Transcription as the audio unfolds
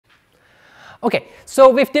Okay, so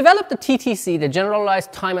we've developed the TTC, the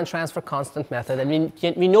generalized time and transfer constant method, and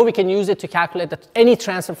we know we can use it to calculate any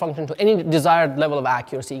transfer function to any desired level of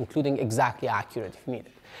accuracy, including exactly accurate if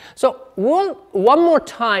needed. So we'll one more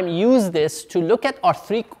time use this to look at our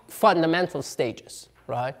three fundamental stages,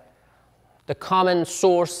 right? The common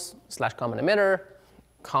source / common emitter,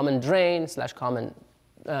 common drain / common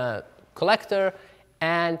collector,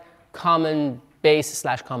 and common base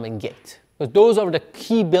 / common gate. Because those are the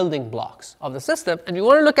key building blocks of the system. And we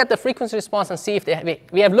want to look at the frequency response and see if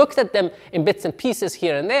we have looked at them in bits and pieces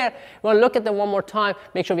here and there. We want to look at them one more time,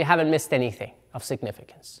 make sure we haven't missed anything of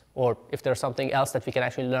significance, or if there's something else that we can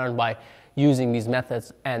actually learn by using these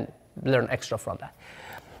methods and learn extra from that.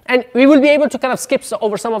 And we will be able to kind of skip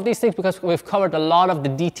over some of these things because we've covered a lot of the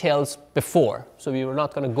details before. So we were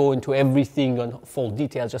not going to go into everything on full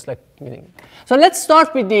details, just like anything. So let's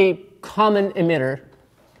start with the common emitter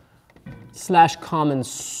 / common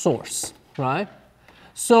source, right?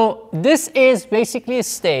 So this is basically a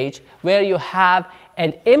stage where you have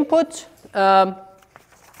an input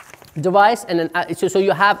device, and so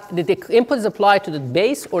you have the input is applied to the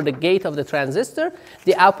base or the gate of the transistor.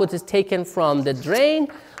 The output is taken from the drain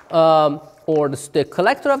or the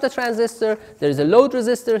collector of the transistor. There is a load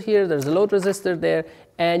resistor here. There's a load resistor there.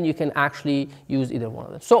 And you can actually use either one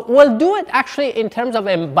of them. So we'll do it actually in terms of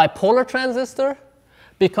a bipolar transistor,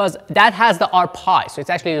 because that has the R pi. So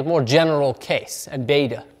it's actually a more general case and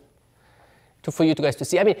beta for you guys to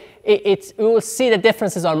see. I mean, we will see the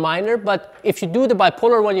differences are minor, but if you do the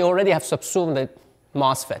bipolar one, you already have subsumed the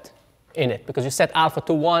MOSFET in it, because you set alpha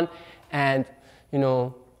to 1, and you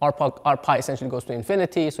know R pi essentially goes to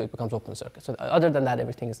infinity, so it becomes open circuit. So other than that,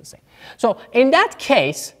 everything is the same. So in that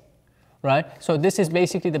case, right, so this is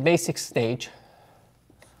basically the basic stage,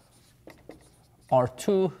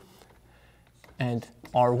 R2 and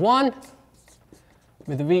R1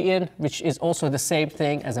 with Vin, which is also the same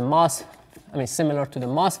thing as a MOS, I mean similar to the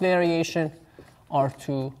MOS variation,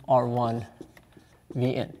 R2, R1,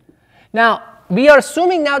 Vin. Now, we are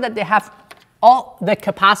assuming now that they have all the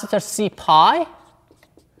capacitor C pi,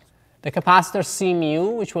 the capacitor C mu,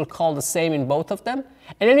 which we'll call the same in both of them,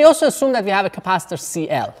 and then we also assume that we have a capacitor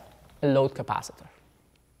CL, a load capacitor,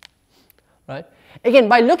 right? Again,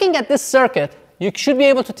 by looking at this circuit, you should be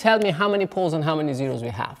able to tell me how many poles and how many zeros we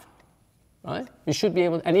have, right? You should be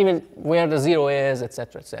able, and even where the zero is, et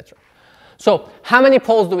cetera, et cetera. So how many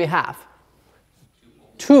poles do we have?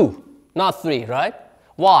 2, not 3, right?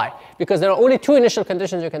 Why? Because there are only 2 initial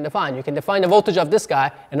conditions you can define. You can define the voltage of this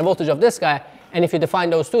guy and the voltage of this guy, and if you define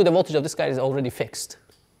those 2, the voltage of this guy is already fixed.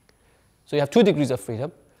 So you have 2 degrees of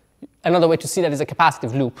freedom. Another way to see that is a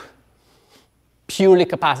capacitive loop, purely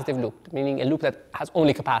capacitive loop, meaning a loop that has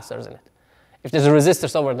only capacitors in it. If there's a resistor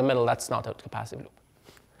somewhere in the middle, that's not a capacitive loop.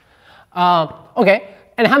 Okay,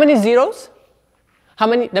 and how many zeros? How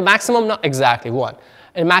many? The maximum, exactly 1.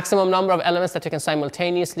 A maximum number of elements that you can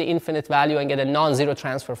simultaneously infinite value and get a non-zero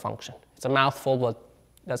transfer function. It's a mouthful, but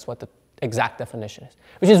that's what the exact definition is,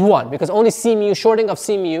 which is 1, because only C mu, shorting of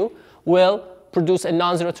C mu, will produce a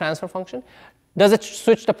non-zero transfer function. Does it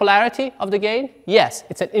switch the polarity of the gain? Yes,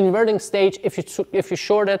 it's an inverting stage. If you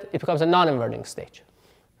short it, it becomes a non-inverting stage.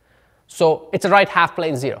 So it's a right half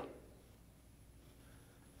plane 0.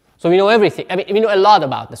 So we know everything. I mean, we know a lot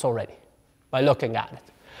about this already by looking at it.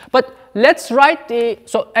 But let's write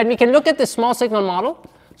and we can look at the small signal model.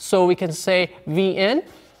 So we can say Vn,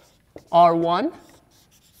 R1,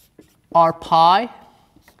 R pi.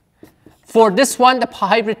 For this one, the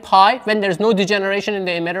hybrid pi, when there's no degeneration in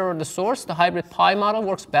the emitter or the source, the hybrid pi model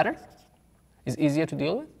works better. It's easier to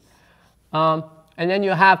deal with. And then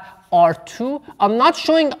you have R2. I'm not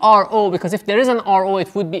showing RO because if there is an RO,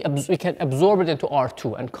 it would be we can absorb it into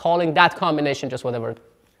R2 and calling that combination just whatever is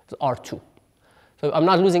R2. So I'm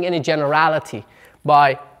not losing any generality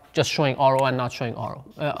by just showing RO and not showing RO.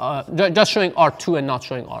 Just showing R2 and not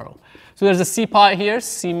showing RO. So there's a C pi here,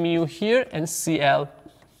 C mu here, and CL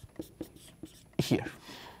here.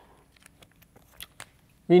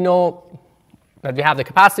 We know that we have the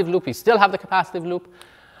capacitive loop. We still have the capacitive loop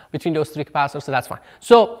between those 3 capacitors, so that's fine.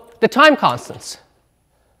 So the time constants,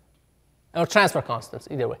 or transfer constants,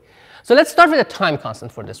 either way. So let's start with the time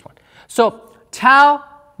constant for this one. So tau,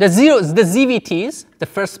 the ZVTs, the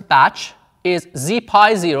first batch, is Z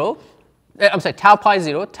pi 0, tau pi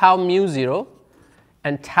 0, tau mu 0,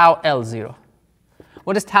 and tau L 0.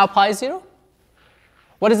 What is tau pi 0?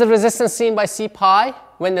 What is the resistance seen by C pi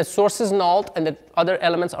when the source is nulled and the other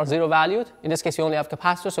elements are 0 valued? In this case, you only have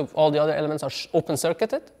capacitors, so all the other elements are open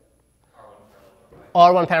circuited.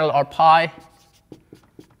 R1 parallel R pi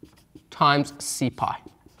times C pi.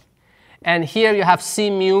 And here you have C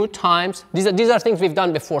mu times, these are things we've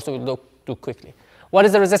done before, so we'll do quickly. What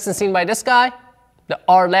is the resistance seen by this guy? The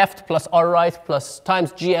R left plus R right plus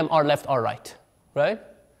times GM R left R right, right?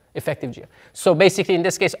 Effective GM. So basically in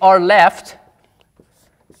this case, R left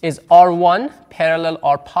is R1 parallel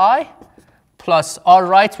R pi plus R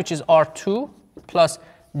right, which is R2, plus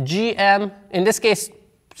GM. In this case,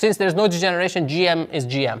 since there's no degeneration, GM is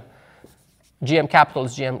GM. GM capital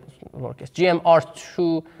is GM lowercase. GM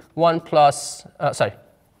R2 1 plus,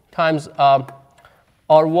 times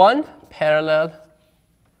R1 parallel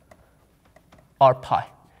R pi.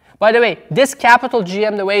 By the way, this capital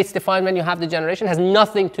GM, the way it's defined when you have degeneration, has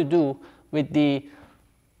nothing to do with the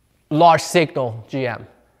large signal GM.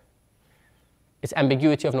 It's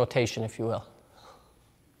ambiguity of notation, if you will.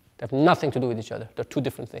 They have nothing to do with each other. They're two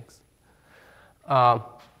different things.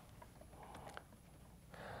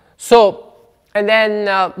 And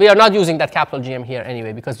then we are not using that capital GM here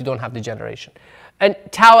anyway because you don't have degeneration. And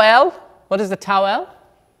tau L, what is the tau L?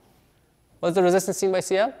 What's the resistance seen by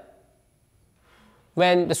CL?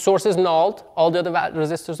 When the source is nulled, all the other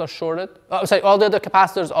resistors are shorted. All the other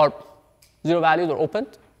capacitors are zero valued or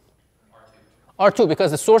opened. R2. R2,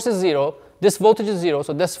 because the source is 0, this voltage is 0,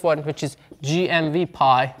 so this one, which is GMV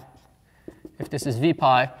pi, if this is V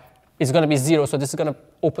pi, is going to be 0, so this is going to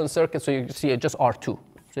open circuit, so you see it just R2.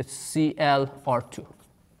 So it's CL R2.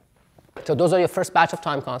 So those are your first batch of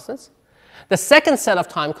time constants. The second set of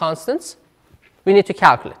time constants, we need to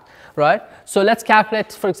calculate, right? So let's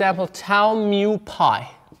calculate, for example, tau mu pi.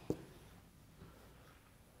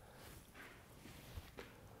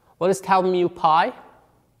 What is tau mu pi?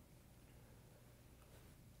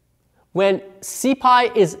 When C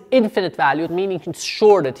pi is infinite valued, meaning it's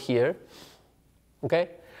shorted here, okay?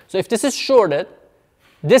 So if this is shorted,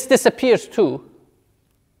 this disappears too,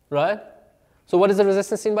 right? So what is the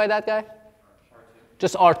resistance seen by that guy? R2.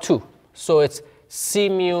 Just R2. So it's C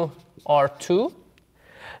mu R2.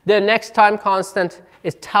 The next time constant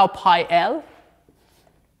is tau pi L.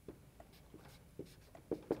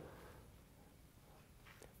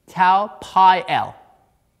 Tau pi L.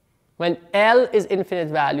 When L is infinite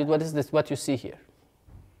valued, what is this? What you see here?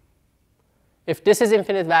 If this is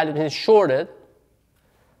infinite valued and it's shorted,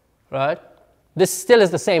 right? This still is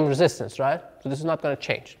the same resistance, right? So this is not going to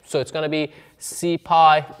change. So it's going to be C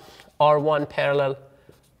pi R1 parallel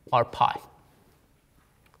R pi.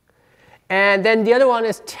 And then the other one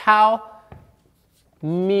is tau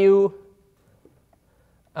mu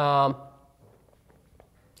L.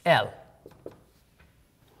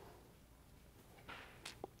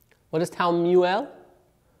 What is tau mu L?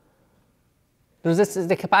 The resistance,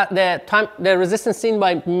 the resistance seen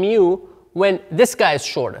by mu when this guy is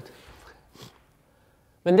shorted.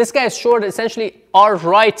 When this guy is shorted, essentially R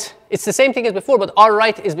right, it's the same thing as before, but R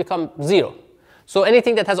right is become 0. So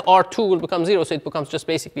anything that has R2 will become 0, so it becomes just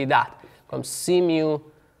basically that. It becomes C mu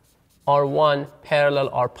R1 parallel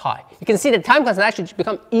R pi. You can see the time constants actually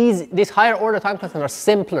become easy. These higher order time constants are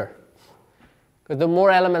simpler. Because the more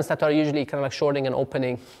elements that are usually kind of like shorting and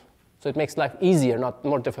opening, so it makes life easier, not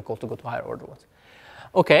more difficult to go to higher order ones.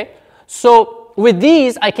 Okay, so with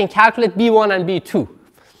these, I can calculate B1 and B2,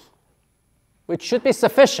 which should be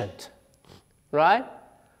sufficient, right?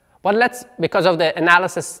 But let's, because of the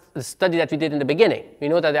analysis, the study that we did in the beginning, we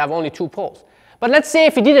know that they have only 2 poles. But let's say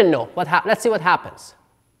if we didn't know, let's see what happens.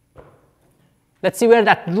 Let's see where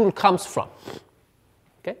that rule comes from.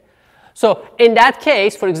 Okay? So in that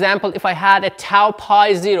case, for example, if I had a tau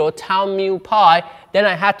pi 0, tau mu pi, then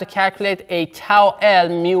I had to calculate a tau L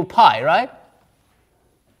mu pi, right?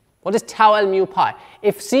 What is tau L mu pi?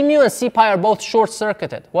 If C mu and C pi are both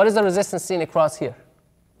short-circuited, what is the resistance seen across here?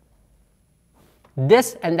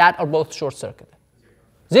 This and that are both short-circuited.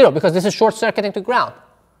 0, because this is short-circuiting to ground.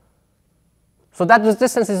 So that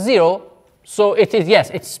resistance is 0. So it is, yes,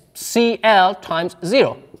 it's CL times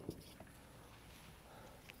 0.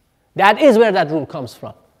 That is where that rule comes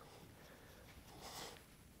from.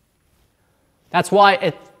 That's why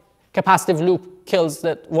a capacitive loop kills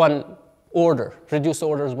that one order, reduces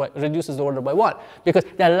the order by 1. Because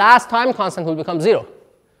the last time constant will become 0.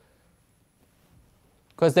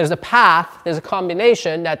 Because there's a path, there's a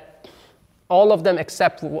combination that all of them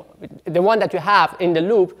except the one that you have in the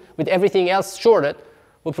loop with everything else shorted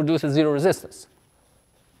will produce a 0 resistance,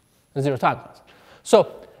 a 0 time constant.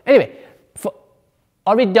 So anyway,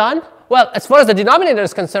 are we done? Well, as far as the denominator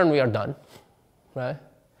is concerned, we are done, right?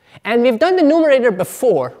 And we've done the numerator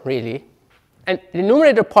before, really, and the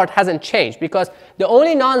numerator part hasn't changed because the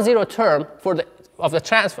only non-zero term of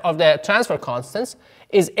the transfer constants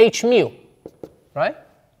is h mu, right?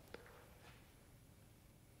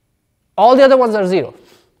 All the other ones are 0.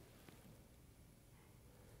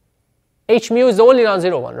 H mu is the only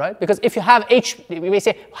non-zero one, right? Because if you have H, we may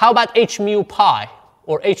say, how about H mu pi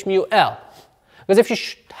or H mu L? Because if you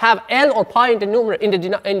have L or pi in the numerator,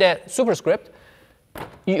 in the superscript,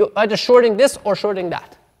 you're either shorting this or shorting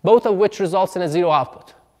that, both of which results in a zero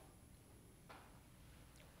output.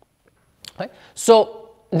 Okay?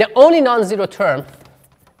 So the only non-zero term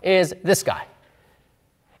is this guy.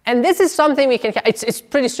 And this is something we can, it's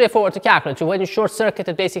pretty straightforward to calculate. So when you short circuit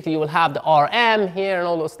it, basically you will have the Rm here and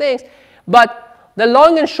all those things. But the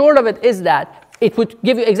long and short of it is that it would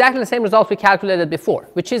give you exactly the same result we calculated before,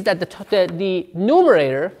 which is that the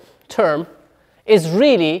numerator term is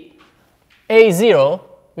really A0,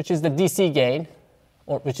 which is the DC gain,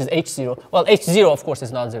 or which is H0. Well, H0, of course,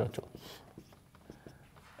 is non-zero too,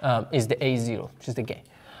 is the A0, which is the gain.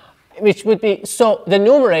 Which would be, so the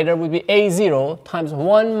numerator would be A0 times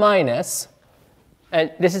 1 minus,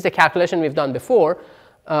 and this is the calculation we've done before,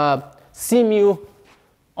 C mu,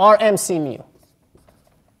 Rm C mu,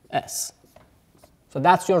 S. So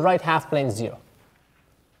that's your right half plane 0.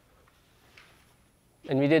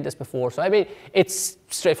 And we did this before, so I mean, it's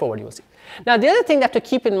straightforward, you will see. Now, the other thing that to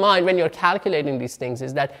keep in mind when you're calculating these things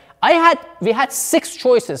is that we had 6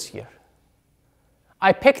 choices here.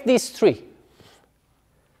 I picked these 3.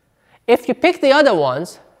 If you pick the other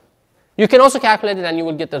ones, you can also calculate it and you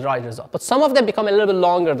will get the right result. But some of them become a little bit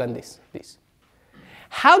longer than these.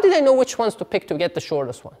 How did I know which ones to pick to get the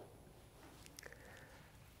shortest one?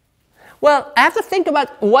 Well, I have to think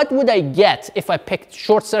about what would I get if I picked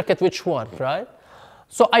short circuit which one, right?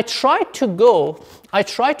 So I tried to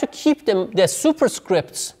keep the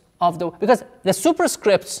superscripts of the, because the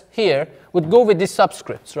superscripts here would go with these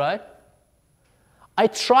subscripts, right? I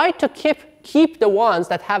tried to keep the ones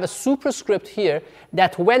that have a superscript here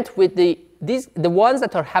that went with the ones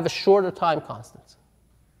that have a shorter time constant.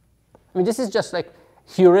 I mean, this is just like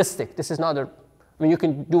heuristic. This is not a, I mean, you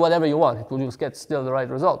can do whatever you want. It will just get still the right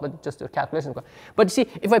result, but just a calculation. But you see,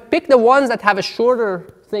 if I pick the ones that have a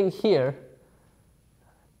shorter thing here,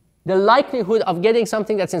 the likelihood of getting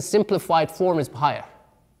something that's in simplified form is higher.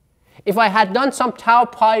 If I had done some tau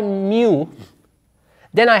pi mu,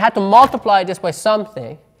 then I had to multiply this by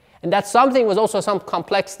something, and that something was also some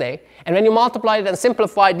complex thing. And when you multiply it and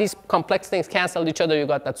simplify, these complex things cancel each other, you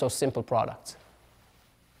got that so simple products.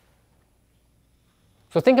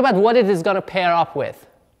 So think about what it is going to pair up with.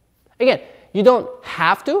 Again, you don't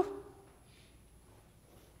have to,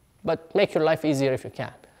 but make your life easier if you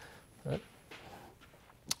can. Right?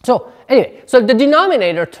 So anyway, so the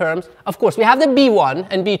denominator terms, of course, we have the B1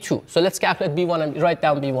 and B2. So let's calculate B1 and write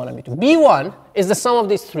down B1 and B2. B1 is the sum of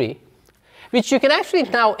these 3, which you can actually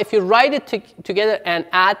now, if you write it together and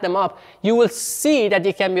add them up, you will see that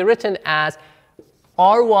it can be written as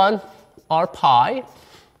R1 R pi.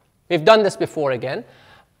 We've done this before again,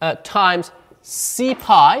 times C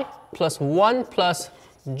pi plus 1 plus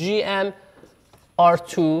GM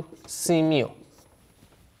R2 C mu.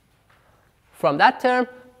 From that term,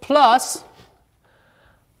 plus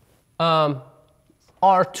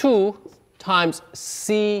R2 times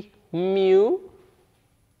C mu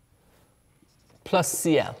plus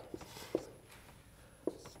CL.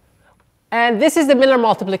 And this is the Miller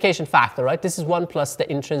multiplication factor, right? This is 1 plus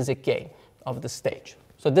the intrinsic gain of the stage.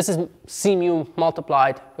 So this is C mu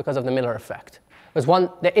multiplied because of the Miller effect. Because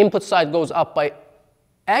the input side goes up by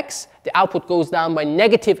x, the output goes down by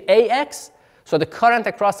negative AX. So the current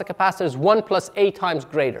across the capacitor is 1 plus A times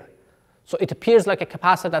greater. So it appears like a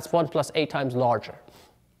capacitor that's 1 plus A times larger,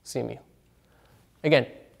 C mu. Again,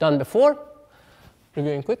 done before,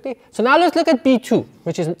 reviewing quickly. So now let's look at B2,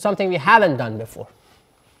 which is something we haven't done before.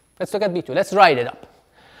 Let's look at B2. Let's write it up.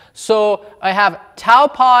 So I have tau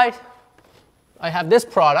pi, I have this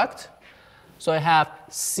product. So I have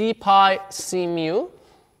C pi C mu,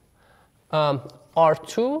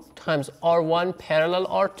 R2 times R1 parallel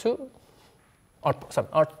R2.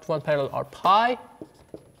 R1 parallel R pi.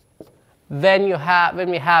 Then you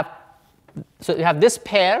have, so you have this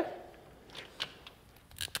pair.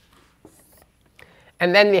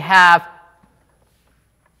 And then we have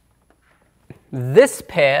this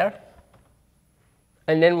pair.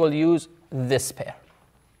 And then we'll use this pair.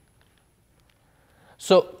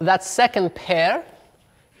 So that second pair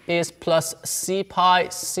is plus C pi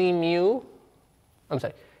C mu. I'm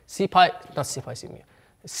sorry, C pi, not C pi C mu.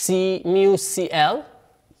 C mu CL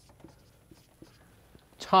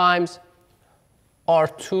times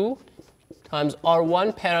R2 times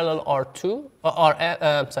R1 parallel R2,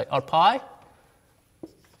 R pi,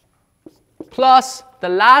 plus the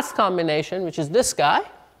last combination, which is this guy,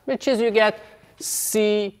 which is you get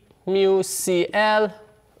C mu CL.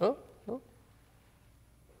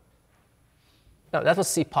 No, that was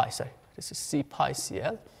C pi, sorry. This is C pi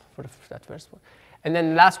CL for that first one. And then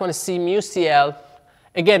the last one is C mu CL.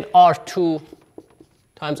 Again, R2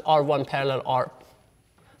 times R1 parallel R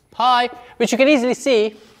pi, which you can easily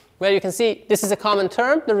see, where you can see this is a common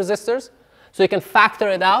term, the resistors. So you can factor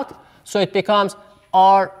it out. So it becomes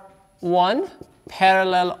R1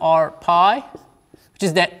 parallel R pi, which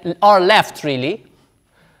is the R left really,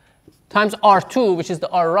 times R2, which is the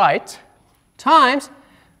R right, times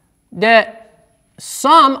the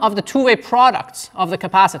sum of the two-way products of the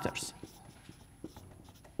capacitors.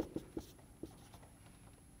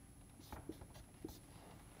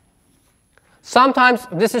 Sometimes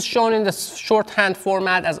this is shown in the shorthand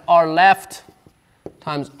format as R left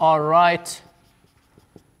times R right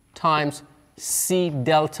times C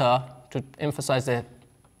delta, to emphasize the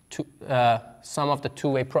sum of the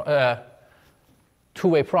two-way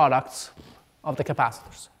products of the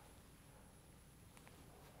capacitors.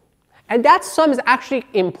 And that sum is actually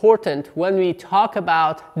important when we talk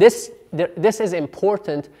about this. This is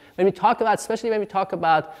important when we talk about, especially when we talk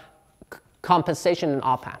about compensation in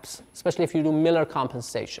op amps, especially if you do Miller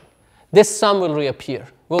compensation. This sum will reappear.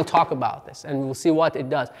 We'll talk about this, and we'll see what it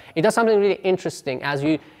does. It does something really interesting. As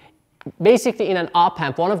you, basically in an op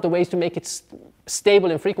amp, one of the ways to make it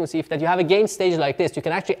stable in frequency, if that you have a gain stage like this, you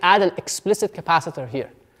can actually add an explicit capacitor here,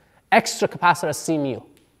 extra capacitor C mu.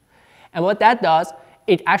 And what that does,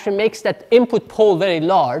 it actually makes that input pole very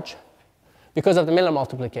large because of the Miller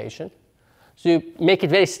multiplication. So you make it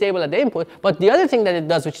very stable at the input. But the other thing that it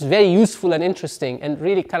does, which is very useful and interesting and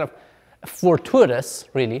really kind of fortuitous,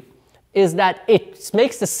 really, is that it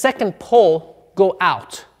makes the second pole go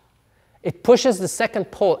out. It pushes the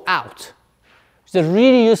second pole out. It's a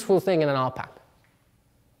really useful thing in an op amp.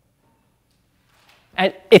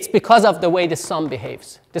 And it's because of the way the sum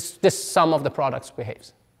behaves, this sum of the products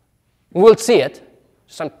behaves. We'll see it.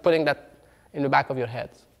 So I'm putting that in the back of your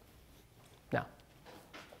heads now.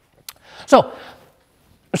 So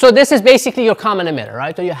this is basically your common emitter,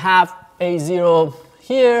 right? So you have A0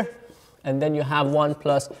 here, and then you have 1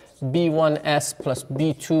 plus B1S plus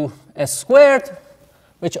B2S squared,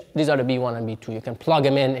 which these are the B1 and B2. You can plug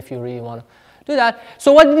them in if you really want to do that.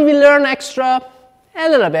 So what did we learn extra? A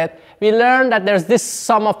little bit. We learned that there's this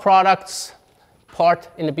sum of products part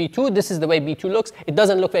in the B2. This is the way B2 looks. It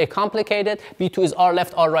doesn't look very complicated. B2 is R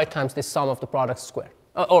left, R right times this sum of the products squared.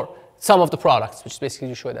 Or sum of the products, which basically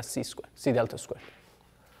you show it as C squared, C delta squared.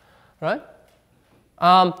 Right?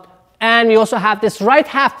 And we also have this right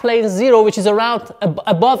half plane 0, which is around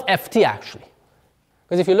above FT actually.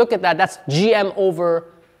 Because if you look at that, that's GM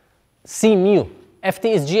over C mu.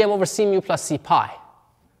 FT is GM over C mu plus C pi.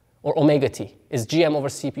 Or omega t is GM over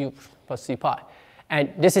C mu plus C pi.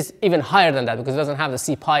 And this is even higher than that because it doesn't have the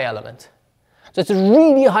C pi element. So it's a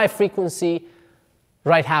really high frequency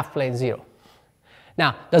right half plane 0.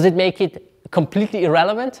 Now, does it make it completely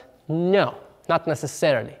irrelevant? No, not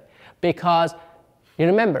necessarily. Because you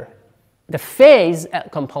remember, the phase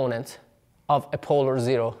component of a polar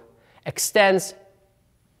 0 extends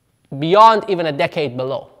beyond even a decade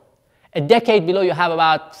below. A decade below, you have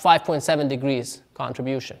about 5.7 degrees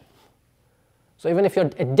contribution. So even if you're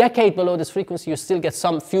a decade below this frequency, you still get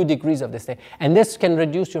some few degrees of this thing. And this can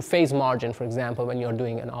reduce your phase margin, for example, when you're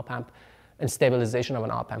doing an op amp and stabilization of an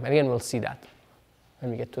op amp. And again, we'll see that when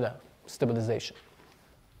we get to the stabilization.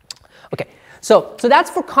 OK, so that's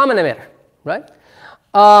for common emitter, right?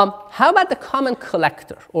 How about the common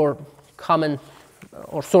collector or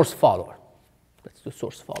source follower? Let's do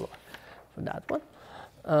source follower for that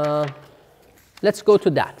one. Let's go to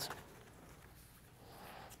that.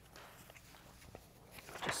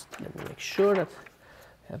 Just let me make sure that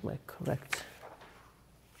I have my correct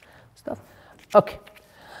stuff. OK,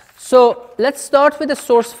 so let's start with a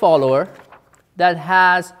source follower that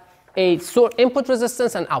has a input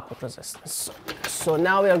resistance and output resistance. So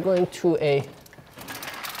now we are going to a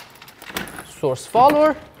source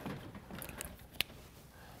follower.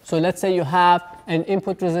 So let's say you have an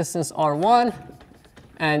input resistance R1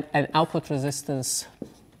 and an output resistance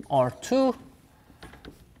R2.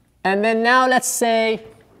 And then now let's say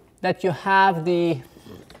that you have the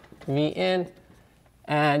V in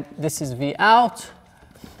and this is V out.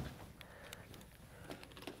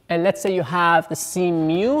 And let's say you have the C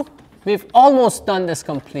mu. We've almost done this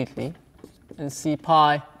completely. And C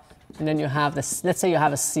pi. And then you have this, let's say you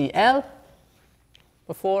have a CL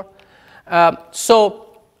before.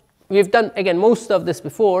 So we've done, again, most of this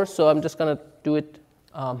before. So I'm just going to do it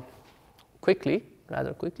quickly,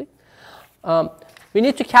 rather quickly. We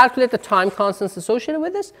need to calculate the time constants associated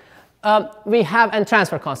with this. We have and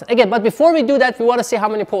transfer constant. Again, but before we do that, we want to see how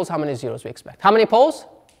many poles, how many zeros we expect. How many poles?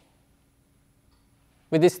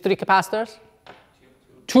 With these three capacitors?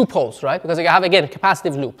 Two poles, right? Because you have, again, a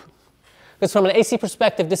capacitive loop. Because from an AC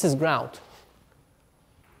perspective, this is ground.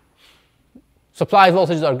 Supply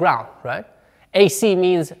voltages are ground, right? AC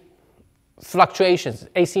means fluctuations.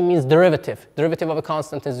 AC means derivative. Derivative of a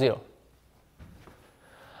constant is 0.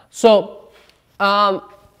 So,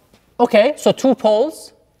 okay, so 2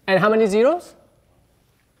 poles, and how many zeros?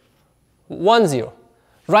 1 0.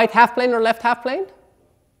 Right half plane or left half plane?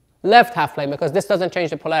 Left half plane, because this doesn't change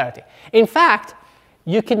the polarity. In fact,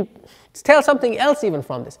 you can tell something else even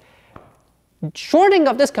from this. Shorting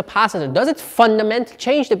of this capacitor, does it fundamentally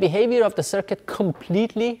change the behavior of the circuit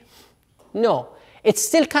completely? No. It's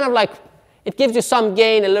still kind of like, it gives you some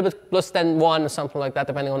gain, a little bit plus than 1 or something like that,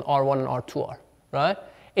 depending on R1 and R2 are, right?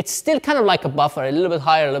 It's still kind of like a buffer, a little bit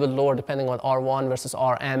higher, a little bit lower, depending on R1 versus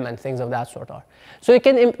RM and things of that sort are. So you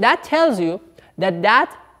can, that tells you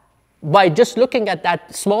that by just looking at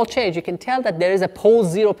that small change, you can tell that there is a pole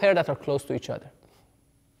 0 pair that are close to each other.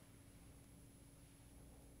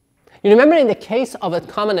 You remember in the case of a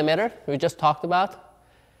common emitter we just talked about,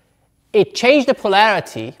 it changed the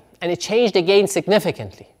polarity and it changed the gain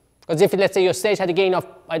significantly. Because if, let's say, your stage had a gain of,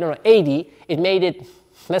 I don't know, 80, it made it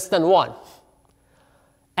less than 1.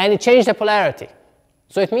 And it changed the polarity.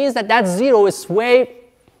 So it means that that 0 is way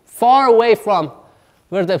far away from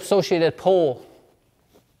where the associated pole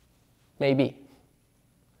may be.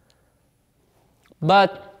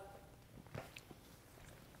 But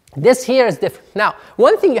this here is different. Now,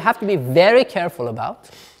 one thing you have to be very careful about,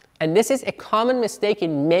 and this is a common mistake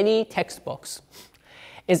in many textbooks,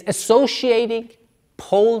 is associating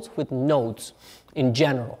poles with nodes in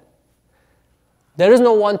general. There is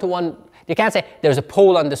no one-to-one. You can't say there's a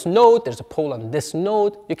pole on this node, there's a pole on this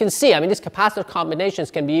node. You can see, I mean, these capacitor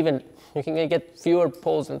combinations can be even, you can get fewer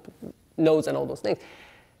poles and nodes and all those things.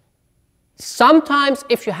 Sometimes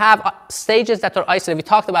if you have stages that are isolated, we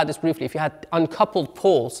talked about this briefly, if you had uncoupled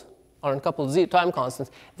poles or uncoupled time constants,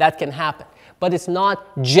 that can happen. But it's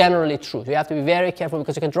not generally true. You have to be very careful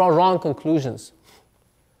because you can draw wrong conclusions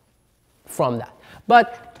from that.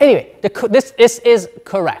 But anyway, this is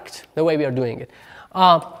correct, the way we are doing it.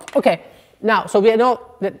 Okay, now, so we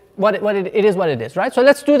know that it is what it is, right? So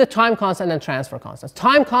let's do the time constant and transfer constants.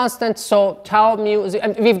 Time constant, so tau mu,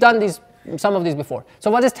 and we've done some of these before. So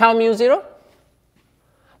what is tau mu 0?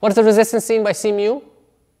 What is the resistance seen by C mu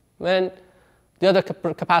when the other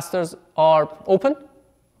capacitors are open?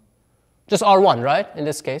 Just R1, right, in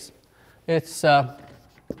this case. It's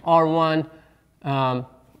R1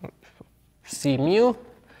 C mu.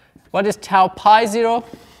 What is tau pi 0?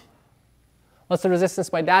 What's the resistance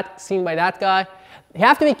by that, seen by that guy? You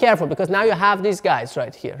have to be careful because now you have these guys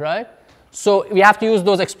right here, right? So we have to use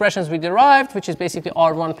those expressions we derived, which is basically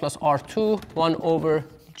R1 plus R2, 1 over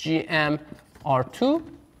Gm R2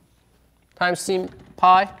 times C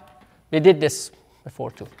pi. We did this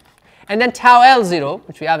before too. And then tau L0,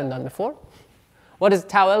 which we haven't done before. What is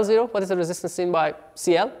tau L0? What is the resistance seen by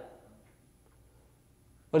CL?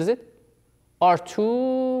 What is it?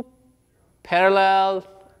 R2 parallel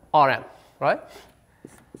Rm, right?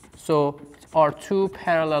 So it's R2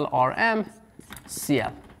 parallel Rm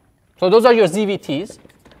CL. So those are your ZVTs.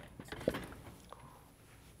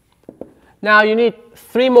 Now you need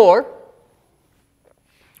 3 more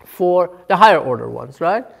for the higher order ones,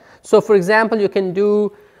 right? So for example, you can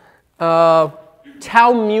do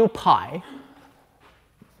tau mu pi.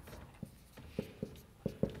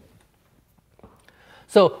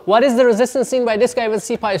 So what is the resistance seen by this guy when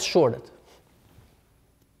C pi is shorted?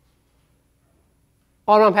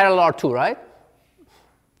 R1 parallel R2, right?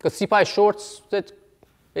 Because C pi shorts it,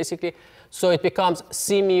 basically. So it becomes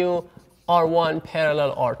C mu R1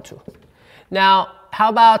 parallel R2. Now, how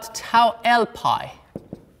about tau L pi?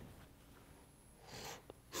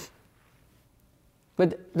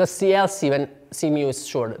 With the CLC when C mu is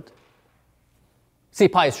shorted. C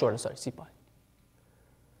pi is shorted, sorry, C pi.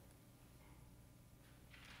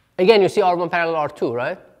 Again, you see R1 parallel R2,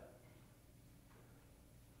 right?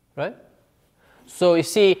 Right? So you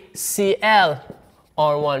see CL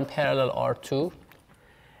R1 parallel R2.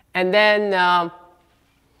 And then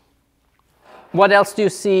what else do you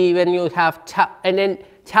see when you have tau, and then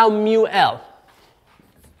tau mu L?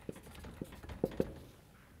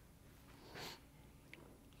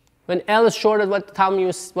 When L is shorted, what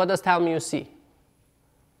does tau mu see?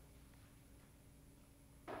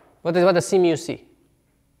 What does C mu see?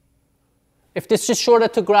 If this is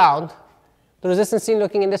shorted to ground, the resistance seen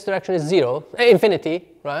looking in this direction is 0, infinity,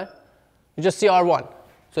 right? You just see R1.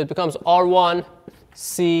 So it becomes R1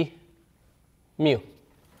 C mu.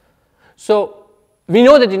 So we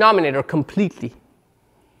know the denominator completely,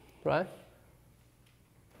 right?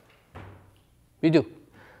 We do.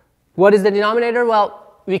 What is the denominator?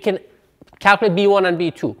 Well, we can calculate B1 and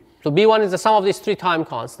B2. So B1 is the sum of these 3 time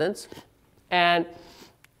constants. And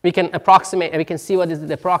we can approximate, and we can see what is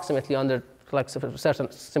it approximately under like a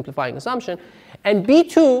certain simplifying assumption. And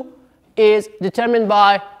B2 is determined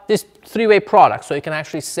by this 3-way product. So you can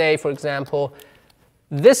actually say, for example,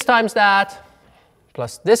 this times that,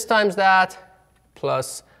 plus this times that,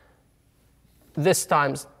 plus this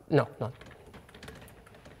times, no, not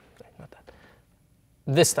that,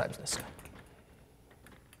 this times this guy.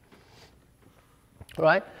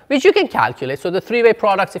 Right? Which you can calculate. So the 3-way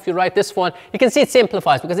products, if you write this one, you can see it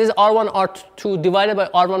simplifies because this is R1, R2 divided by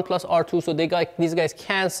R1 plus R2. So these guys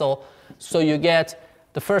cancel. So you get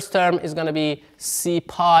the first term is going to be C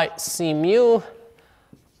pi C mu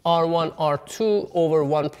R1 R2 over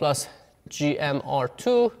 1 plus GM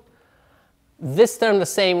R2. This term the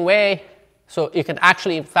same way. So you can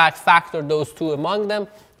actually, in fact, factor those 2 among them.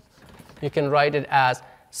 You can write it as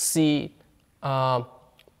C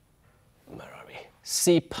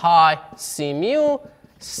pi C mu,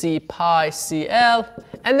 C pi CL,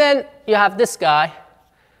 and then you have this guy,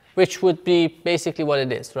 which would be basically what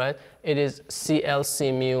it is, right? It is CL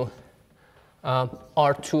C mu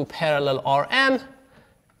R2 parallel RM,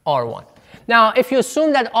 R1. Now, if you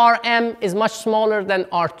assume that RM is much smaller than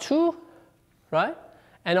R2, right,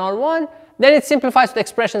 and R1, then it simplifies to the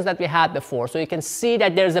expressions that we had before. So you can see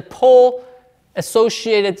that there's a pole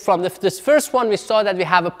associated from this first one. We saw that we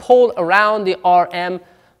have a pole around the RM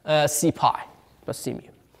C pi plus C mu.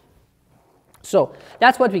 So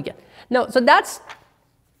that's what we get. Now, so that's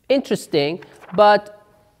interesting, but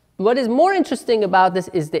what is more interesting about this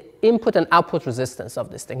is the input and output resistance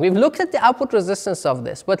of this thing. We've looked at the output resistance of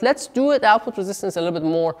this, but let's do the output resistance a little bit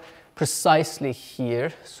more precisely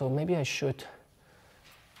here. So maybe I should,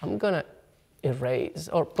 I'm going to erase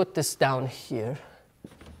or put this down here.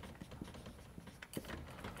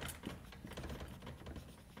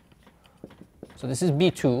 So this is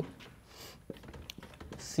B2,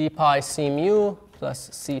 C pi C mu plus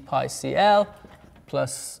C pi CL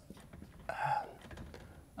plus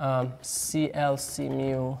CL C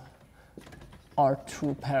mu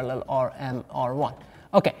R2 parallel RM R1.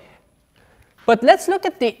 Okay, but let's look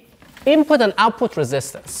at the input and output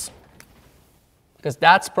resistance, because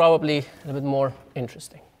that's probably a little bit more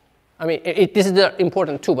interesting. I mean, this is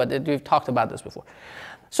important too, but we've talked about this before.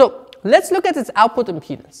 So let's look at its output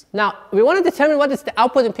impedance. Now, we want to determine what is the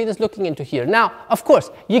output impedance looking into here. Now, of course,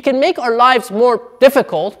 you can make our lives more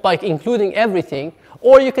difficult by including everything,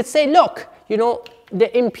 or you could say, look, you know, the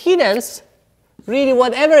impedance, really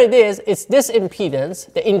whatever it is, it's this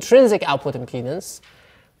impedance, the intrinsic output impedance,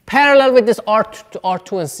 parallel with this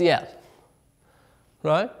R2 and CL,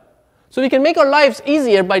 right? So we can make our lives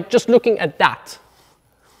easier by just looking at that.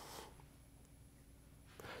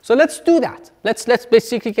 So let's do that. Let's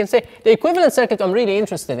basically can say the equivalent circuit I'm really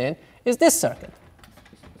interested in is this circuit.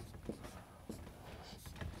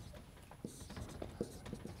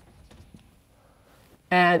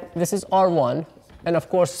 And this is R1. And of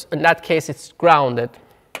course, in that case, it's grounded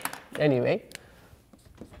anyway,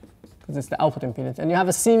 because it's the output impedance. And you have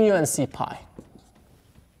a C mu and C pi.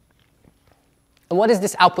 And what is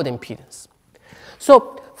this output impedance?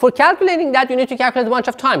 So for calculating that, you need to calculate a bunch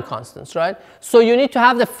of time constants, right? So you need to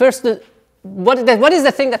have the first, what is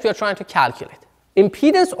the thing that you're trying to calculate?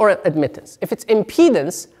 Impedance or admittance? If it's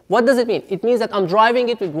impedance, what does it mean? It means that I'm driving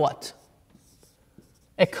it with what?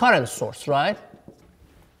 A current source, right?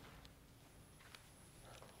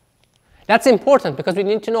 That's important because we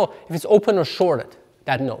need to know if it's open or shorted,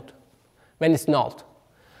 that node, when it's nulled.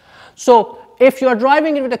 So if you're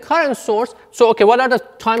driving it with a current source, so okay, what are the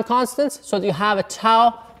time constants? So you have a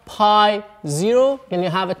tau pi 0 and you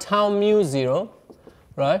have a tau mu 0,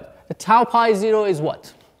 right? The tau pi 0 is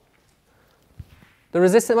what? The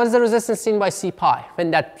resistance, what is the resistance seen by C pi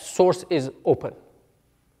when that source is open?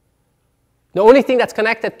 The only thing that's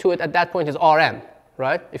connected to it at that point is Rm,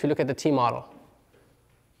 right? If you look at the T model.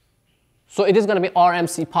 So it is going to be Rm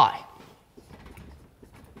C pi.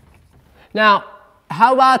 Now,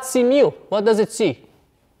 how about C mu? What does it see?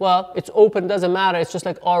 Well, it's open, doesn't matter. It's just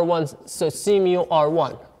like R1, so C mu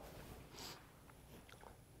R1.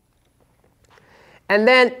 And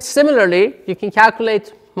then similarly, you can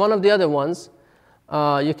calculate one of the other ones.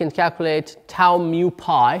 You can calculate tau mu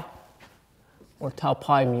pi, or tau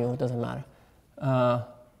pi mu, doesn't matter.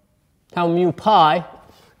 Tau mu pi.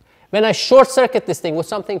 When I short circuit this thing, will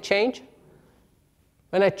something change?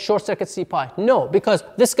 When I short circuit C pi? No, because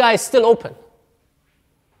this guy is still open.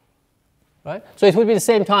 Right? So it would be the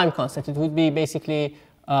same time constant. It would be basically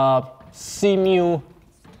C mu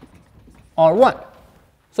R1.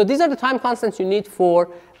 So these are the time constants you need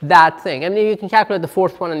for that thing. And then you can calculate the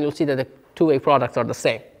fourth one, and you'll see that the two-way products are the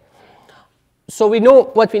same. So we know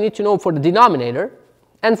what we need to know for the denominator.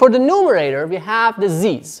 And for the numerator, we have the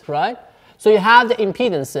z's, right? So you have the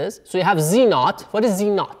impedances. So you have z naught. What is z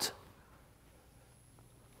naught?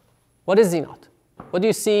 What is z naught? What do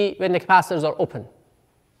you see when the capacitors are open?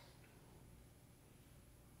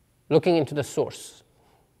 Looking into the source.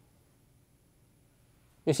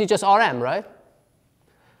 You see just Rm, right?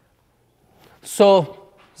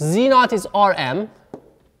 So z naught is Rm.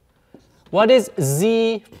 What is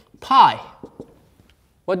z pi?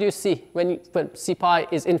 What do you see when c pi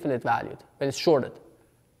is infinite valued, when it's shorted?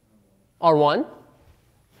 R1.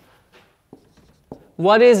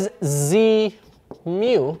 What is z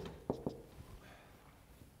mu?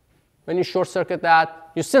 When you short circuit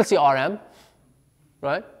that, you still see Rm,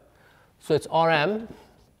 right? So it's Rm.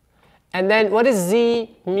 And then what is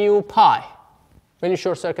z mu pi when you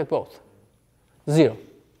short circuit both? 0.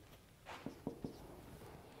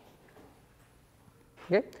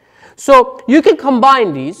 Okay? So you can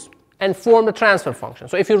combine these and form a transfer function.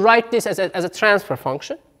 So if you write this as a transfer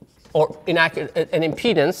function, or an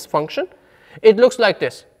impedance function, it looks like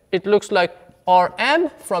this. It looks like Rm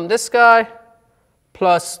from this guy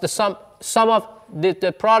plus the sum of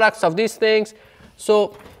the products of these things.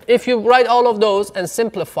 So if you write all of those and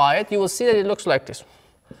simplify it, you will see that it looks like this.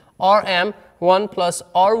 Rm 1 plus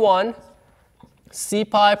R1 c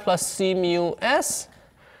pi plus c mu s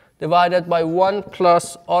divided by 1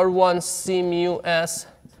 plus R1 c mu s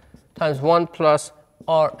times 1 plus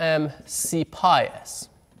Rm c pi s.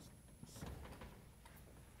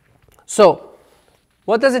 So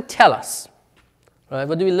what does it tell us? Right?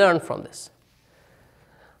 What do we learn from this?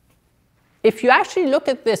 If you actually look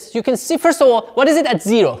at this, you can see, first of all, what is it at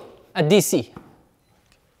 0, at DC?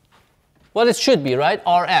 What it should be, right?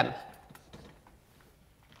 Rm.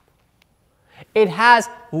 It has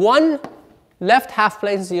one left half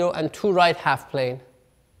plane 0 and two right half plane.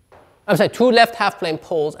 I'm sorry, two left half plane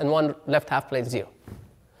poles and one left half plane 0.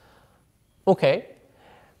 Okay.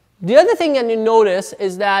 The other thing that you notice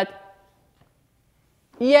is that,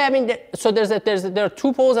 yeah, I mean, so there are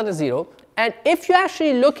two poles and a 0. And if you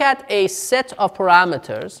actually look at a set of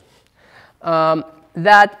parameters,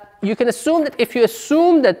 that you can assume that if you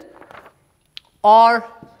assume that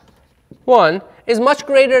R1 is much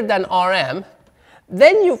greater than Rm,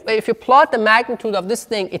 then if you plot the magnitude of this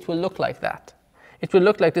thing, it will look like that. It will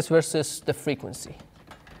look like this versus the frequency.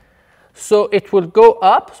 So it will go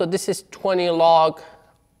up. So this is 20 log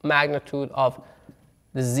magnitude of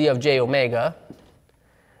the z of j omega.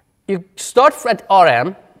 You start at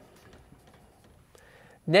Rm.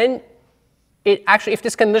 Then it actually, if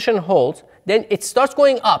this condition holds, then it starts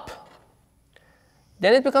going up.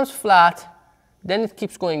 Then it becomes flat. Then it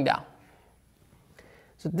keeps going down.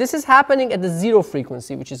 So this is happening at the 0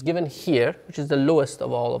 frequency, which is given here, which is the lowest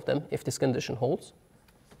of all of them, if this condition holds.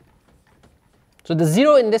 So the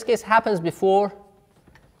 0 in this case happens before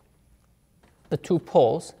the two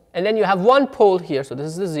poles. And then you have one pole here. So this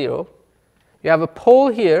is the 0. You have a pole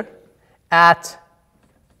here at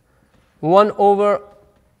 1 over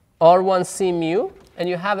R1 c mu. And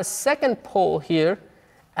you have a second pole here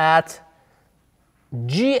at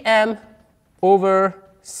Gm over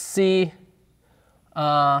c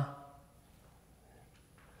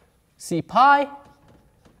pi,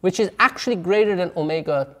 which is actually greater than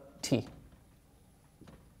omega t.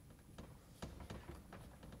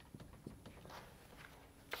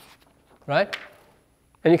 Right?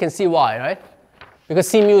 And you can see why, right? Because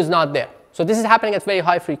c mu is not there. So this is happening at very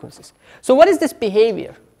high frequencies. So what is this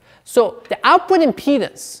behavior? So the output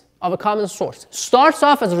impedance of a common source starts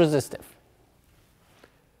off as resistive.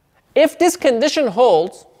 If this condition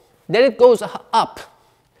holds, then it goes up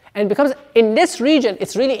and becomes, in this region,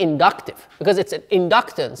 it's really inductive because it's an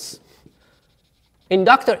inductance.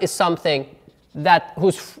 Inductor is something that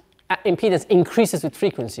whose impedance increases with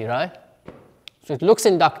frequency, right? So it looks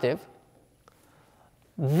inductive.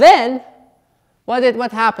 Then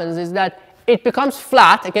what happens is that it becomes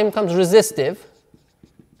flat, again becomes resistive,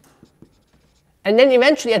 and then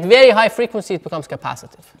eventually at very high frequency it becomes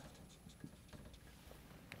capacitive.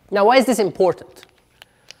 Now why is this important?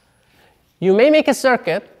 You may make a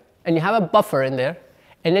circuit and you have a buffer in there,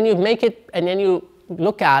 and then you make it, and then you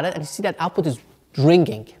look at it and you see that output is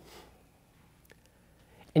ringing.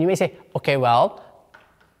 And you may say, okay, well,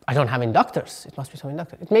 I don't have inductors. It must be some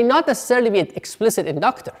inductor. It may not necessarily be an explicit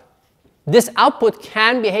inductor. This output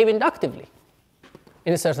can behave inductively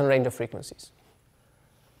in a certain range of frequencies.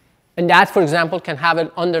 And that, for example, can have an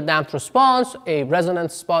underdamped response, a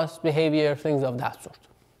resonance behavior, things of that sort.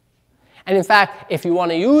 And in fact, if you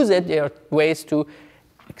want to use it, there are ways to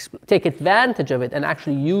take advantage of it and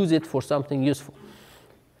actually use it for something useful.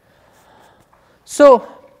 So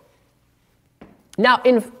Now,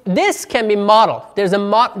 this can be modeled. There's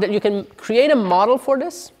you can create a model for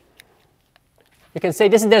this. You can say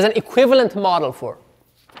there's an equivalent model for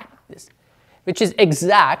this, which is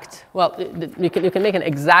exact. Well, you can make an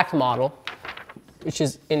exact model, which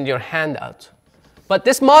is in your handout. But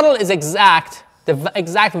this model is exact. The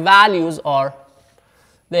exact values are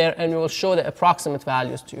there, and we will show the approximate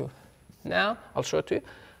values to you. Now, I'll show it to you.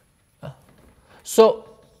 So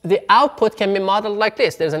the output can be modeled like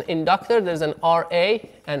this. There's an inductor, there's an RA,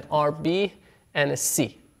 an RB, and a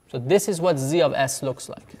C. So this is what Z of S looks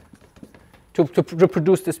like to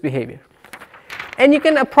reproduce this behavior. And you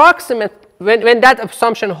can approximate, when that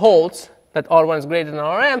assumption holds, that R1 is greater than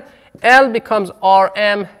Rm, L becomes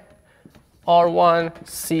Rm R1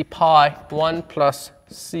 C pi 1 plus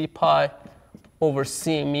C pi over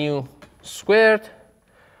C mu squared.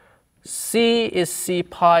 C is C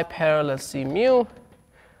pi parallel C mu.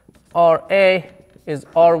 RA is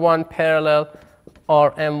R1 parallel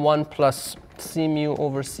Rm1 plus C mu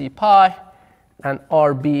over C pi. And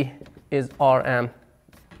RB is Rm.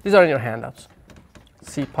 These are in your handouts.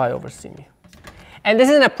 C pi over C mu. And this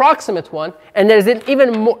is an approximate one. And there's an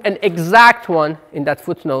even more, an exact one in that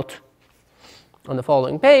footnote on the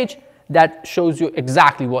following page that shows you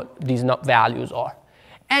exactly what these values are.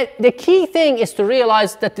 And the key thing is to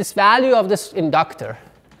realize that this value of this inductor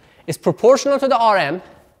is proportional to the Rm,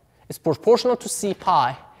 is proportional to C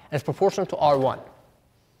pi, and is proportional to R1.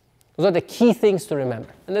 Those are the key things to remember.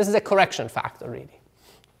 And this is a correction factor, really.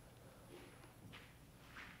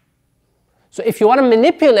 So if you want to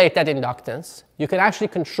manipulate that inductance, you can actually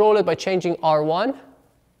control it by changing R1,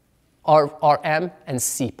 Rm, and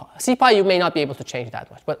C pi. C pi you may not be able to change that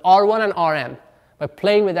much, but R1 and Rm, by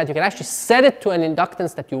playing with that, you can actually set it to an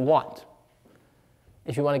inductance that you want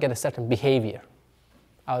if you want to get a certain behavior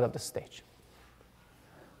out of the stage.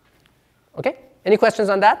 Okay? Any questions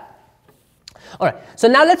on that? All right. So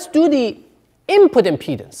now let's do the input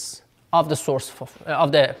impedance of the source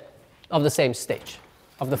of the same stage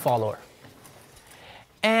of the follower.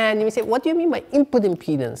 And you may say, what do you mean by input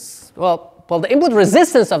impedance? Well, the input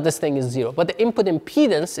resistance of this thing is 0, but the input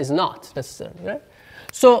impedance is not necessarily, right?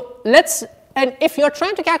 So and if you're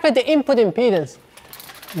trying to calculate the input impedance,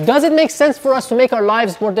 does it make sense for us to make our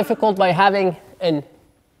lives more difficult by having an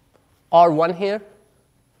R1 here?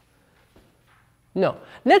 No.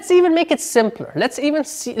 Let's even make it simpler. Let's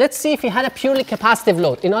see if you had a purely capacitive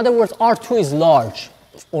load. In other words, R2 is large,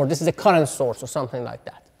 or this is a current source or something like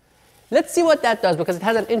that. Let's see what that does, because it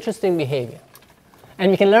has an interesting behavior.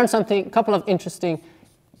 And we can learn a couple of interesting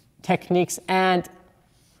techniques and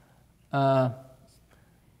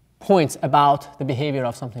points about the behavior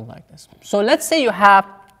of something like this. So let's say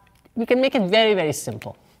we can make it very, very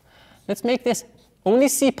simple. Let's make this only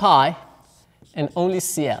C pi and only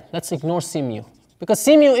CL. Let's ignore C mu. Because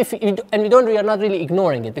C mu, we are not really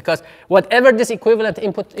ignoring it, because whatever this equivalent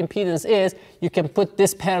input impedance is, you can put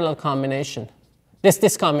this parallel combination,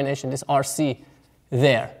 this combination, this RC,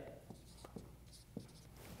 there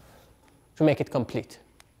to make it complete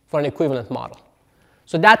for an equivalent model.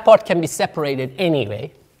 So that part can be separated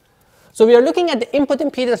anyway. So we are looking at the input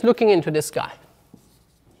impedance looking into this guy.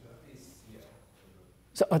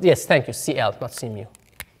 So, yes, thank you, CL, not C mu.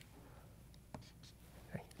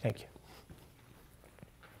 Thank you.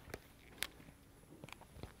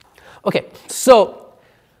 OK, so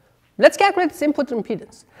let's calculate its input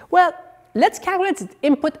impedance. Well, let's calculate its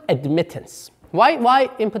input admittance. Why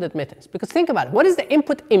input admittance? Because think about it. What is the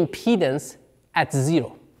input impedance at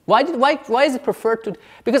 0? Why is it preferred to?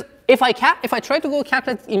 Because if I try to go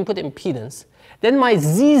calculate input impedance, then my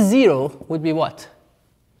Z0 would be what?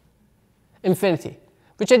 Infinity.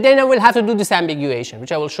 Which then I will have to do disambiguation,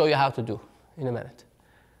 which I will show you how to do in a minute.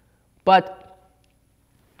 But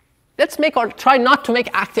let's try not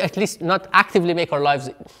to at least not actively make our lives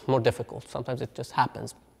more difficult. Sometimes it just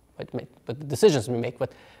happens, but the decisions we make,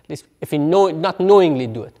 but at least if we not knowingly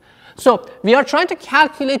do it. So we are trying to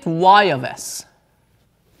calculate y of s.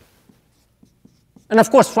 And of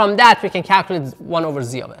course, from that, we can calculate 1 over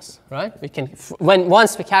z of s, right?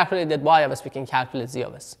 Once we calculated y of s, we can calculate z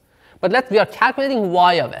of s. But we are calculating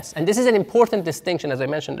y of s. And this is an important distinction, as I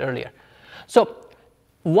mentioned earlier. So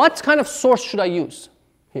what kind of source should I use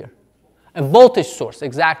here? A voltage source,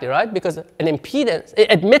 exactly, right? Because an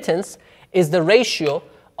admittance is the ratio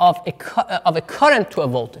of a current to a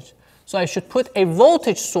voltage. So I should put a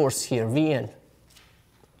voltage source here, Vn,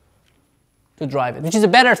 to drive it, which is a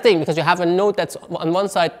better thing because you have a node that's on one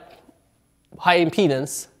side high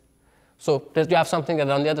impedance. So you have something that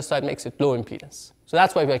on the other side makes it low impedance. So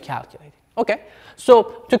that's why we're calculating. OK,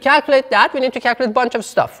 so to calculate that, we need to calculate a bunch of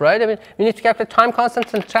stuff, right? I mean, we need to calculate time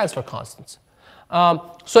constants and transfer constants.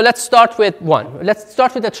 So let's start with 1. Let's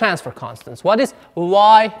start with the transfer constants. What is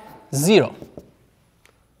Y0?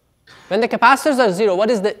 When the capacitors are 0, what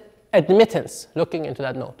is the admittance looking into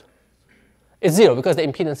that node? It's 0 because the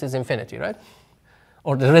impedance is infinity, right?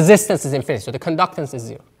 Or the resistance is infinity, so the conductance is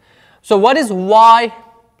 0. So what is Y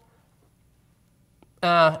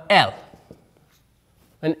L?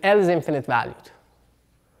 When L is infinite valued.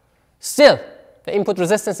 Still, the input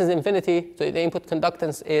resistance is infinity, so the input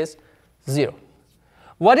conductance is 0.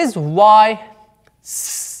 What is Y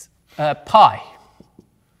pi?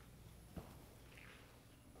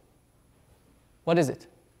 What is it?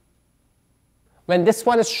 When this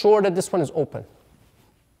one is shorted, this one is open.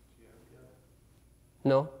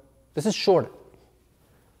 No, this is shorted.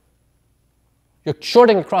 You're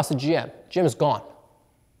shorting across the GM. GM is gone.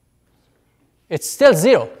 It's still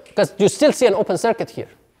 0 because you still see an open circuit here,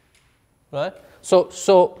 right?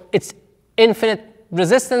 So it's infinite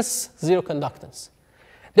resistance, 0 conductance.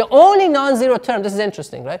 The only non-zero term, this is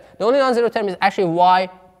interesting, right? The only non-zero term is actually Y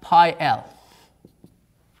pi L.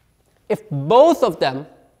 If both of them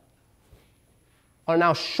are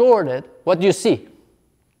now shorted, what do you see?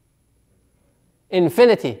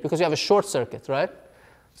 Infinity, because you have a short circuit, right?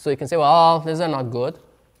 So you can say, well, these are not good.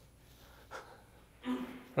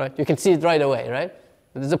 Right? You can see it right away, right?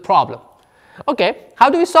 There's a problem. Okay, how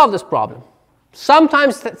do we solve this problem?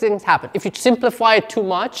 Sometimes things happen. If you simplify it too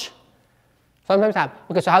much, sometimes happen.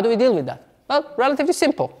 Okay, so how do we deal with that? Well, relatively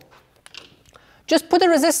simple. Just put a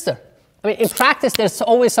resistor. I mean, in practice, there's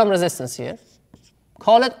always some resistance here.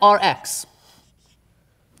 Call it Rx.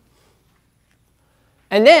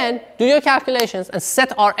 And then do your calculations and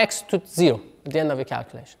set Rx to 0 at the end of your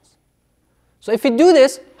calculations. So if we do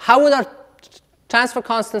this, how would our transfer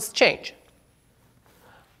constants change?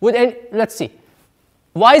 Let's see.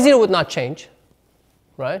 Y0 would not change,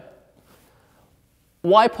 right?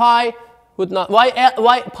 Y pi would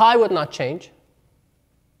not change.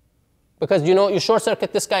 Because you short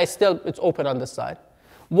circuit this guy, it's open on this side.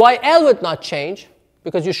 YL would not change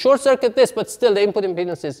because you short circuit this, but still the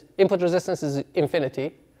input resistance is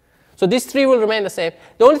infinity. So these three will remain the same.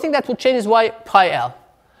 The only thing that would change is Y pi L.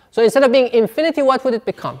 So instead of being infinity, what would it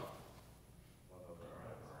become?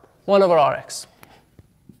 1 over Rx.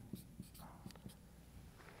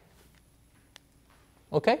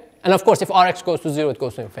 Okay? And of course, if Rx goes to 0, it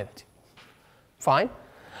goes to infinity. Fine.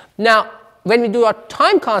 Now, when we do our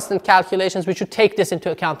time constant calculations, we should take this into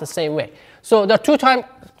account the same way. So there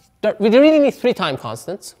are we really need 3 time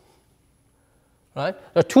constants, right?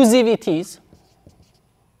 There are 2 ZVTs,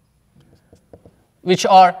 which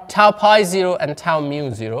are tau pi 0 and tau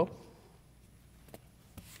mu 0.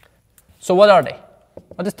 So what are they?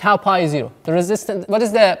 What is tau pi 0? What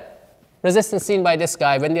is the resistance seen by this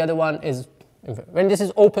guy when the other one is, when this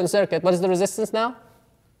is open circuit, what is the resistance now?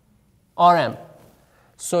 Rm.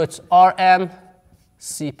 So it's Rm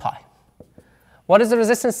C pi. What is the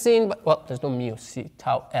resistance seen by, well, there's no mu, C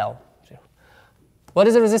tau L. 0. What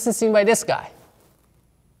is the resistance seen by this guy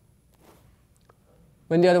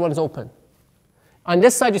when the other one is open? On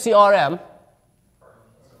this side, you see Rm.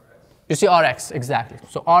 You see Rx, exactly.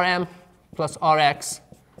 So Rm plus Rx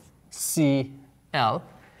CL.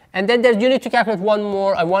 And then you need to calculate one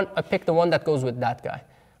more. I picked the one that goes with that guy.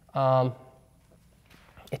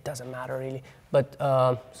 It doesn't matter really. But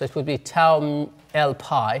so it would be tau L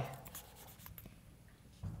pi.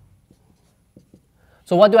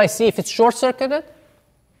 So what do I see if it's short circuited?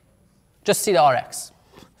 Just see the Rx.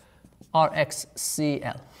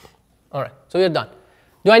 RxCl. All right, so we're done.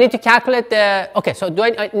 Do I need to calculate the, okay, so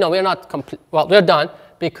no, we're not complete. Well, we're done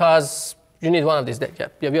because you need one of these. Yeah,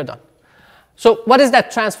 we're done. So what is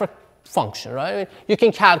that transfer function, right? I mean, you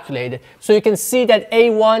can calculate it. So you can see that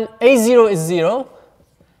A0 is 0.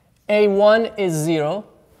 A1 is 0,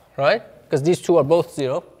 right? Because these two are both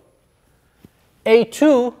 0.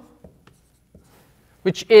 A2,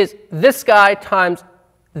 which is this guy times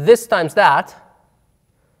this times that,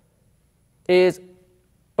 is,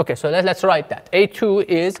 okay, so let's write that. A2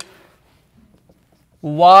 is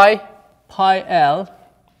Y pi L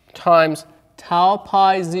times tau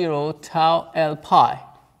pi 0 tau L pi,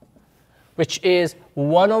 which is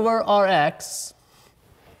 1 over Rx,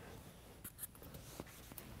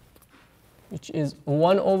 which is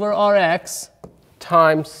 1 over Rx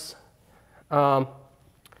times Rm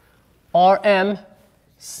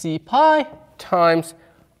C pi times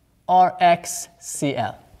Rx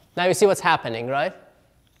CL. Now you see what's happening, right?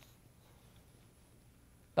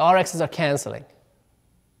 The Rx's are canceling.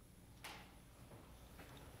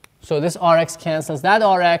 So this Rx cancels that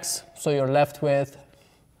Rx, so you're left with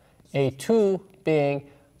A2 being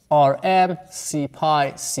Rm C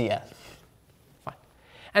pi CL. Fine.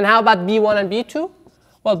 And how about B1 and B2?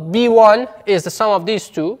 Well, B1 is the sum of these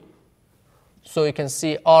two. So you can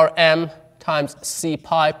see Rm times C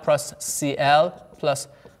pi plus Cl plus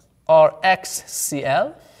Rx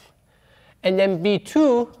Cl. And then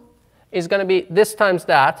B2 is going to be this times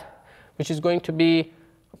that, which is going to be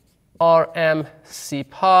Rm C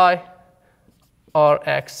pi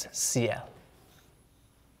Rx Cl.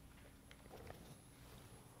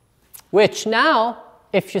 Which now,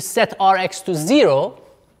 if you set Rx to 0,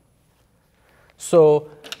 so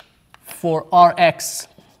for Rx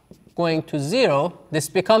going to 0, this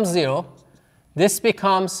becomes 0. This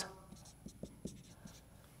becomes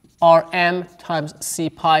Rm times C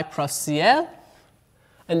pi plus Cl,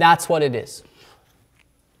 and that's what it is.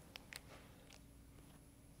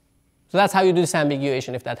 So that's how you do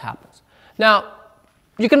disambiguation if that happens. Now,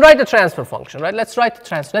 you can write the transfer function, right? Let's write the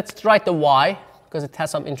transfer. Let's write the y, because it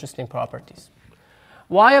has some interesting properties.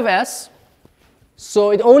 Y of s,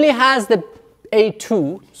 so it only has the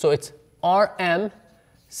A2, so it's Rm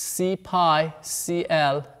C pi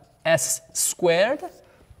Cl s squared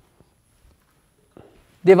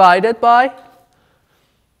divided by,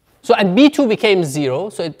 so and B2 became 0,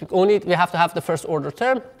 so it only we have to have the first order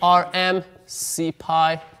term, Rm C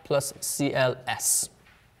pi plus Cls.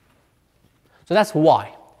 So that's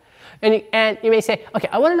y. And you may say, okay,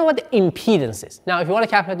 I want to know what the impedance is. Now, if you want to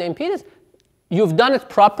calculate the impedance, you've done it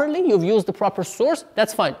properly, you've used the proper source,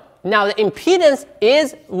 that's fine. Now, the impedance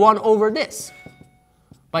is 1 over this,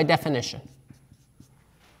 by definition.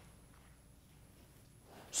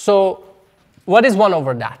 So what is 1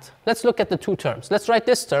 over that? Let's look at the two terms. Let's write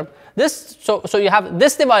this term. So you have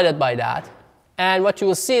this divided by that, and what you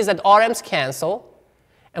will see is that RMs cancel,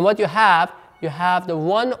 and what you have the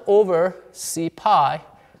 1 over C pi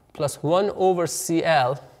plus 1 over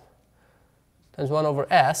Cl times 1 over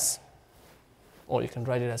S, or you can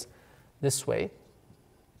write it as this way,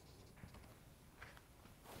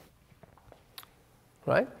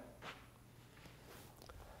 right?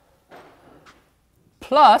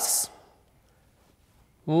 Plus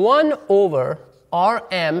 1 over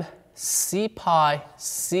Rm C pi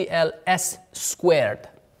Cls squared.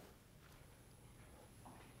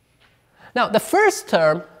 Now, the first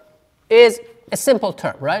term is a simple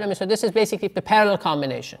term, right? I mean, so this is basically the parallel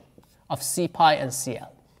combination of C pi and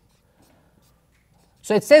Cl.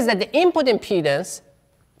 So it says that the input impedance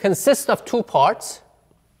consists of two parts,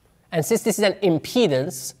 and since this is an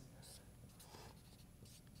impedance,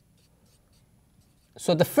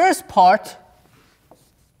 so the first part,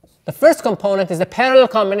 the first component is the parallel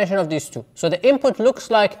combination of these two. So the input looks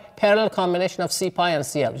like parallel combination of C pi and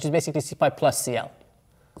Cl, which is basically C pi plus Cl.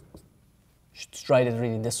 I should write it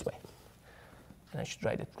really this way. And I should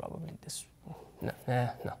write it probably this way.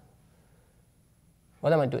 No.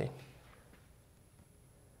 What am I doing?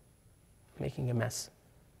 Making a mess.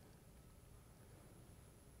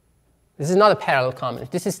 This is not a parallel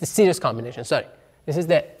combination. This is the series combination. Sorry. This is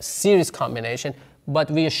the series combination,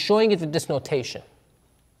 but we are showing it with this notation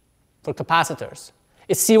for capacitors.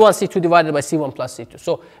 It's C1, C2 divided by C1 plus C2.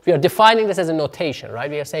 So we are defining this as a notation,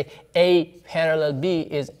 right? We are saying A parallel B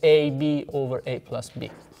is AB over A plus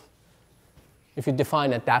B. If you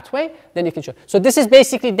define it that way, then you can show. So this is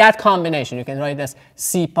basically that combination. You can write as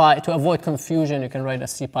C pi, to avoid confusion, you can write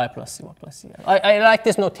as C pi plus C1 plus Cl. I like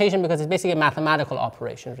this notation because it's basically a mathematical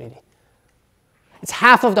operation, really. It's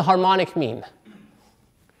half of the harmonic mean.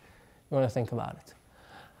 You want to think about it.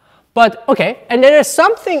 But, okay, and there is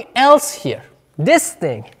something else here. This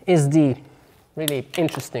thing is the really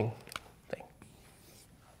interesting thing.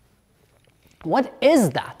 What is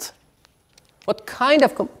that? What kind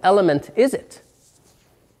of element is it?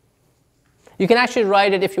 You can actually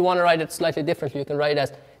write it, if you want to write it slightly differently, you can write it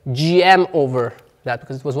as Gm over that,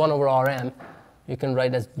 because it was 1 over Rm. You can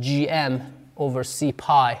write it as Gm over C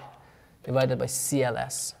pi divided by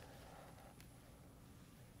Cls.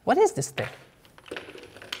 What is this thing?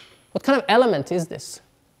 What kind of element is this?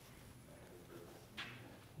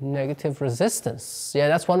 Negative resistance. Yeah,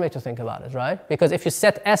 that's one way to think about it, right? Because if you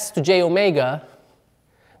set S to j omega,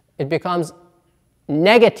 it becomes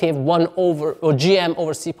negative 1 over, or Gm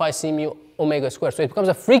over C pi C mu omega squared. So it becomes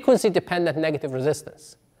a frequency-dependent negative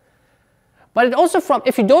resistance. But it also from,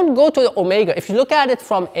 if you don't go to the omega, if you look at it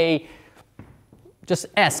from a just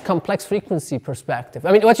S, complex frequency perspective,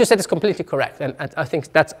 I mean, what you said is completely correct, and I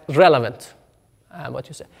think that's relevant, what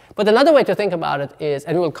you said. But another way to think about it is,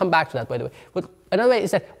 and we'll come back to that, by the way, but another way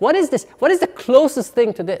is that, what is this? What is the closest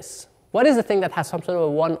thing to this? What is the thing that has some sort of a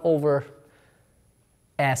 1 over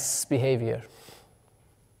S behavior,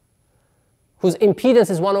 whose impedance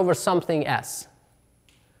is 1 over something S?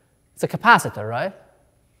 It's a capacitor, right?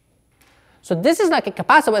 So this is like a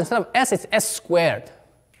capacitor, but instead of S, it's S squared.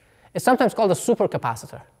 It's sometimes called a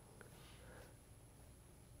supercapacitor.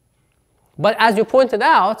 But as you pointed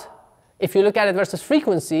out, if you look at it versus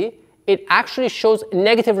frequency, it actually shows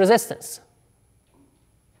negative resistance.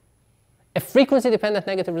 A frequency-dependent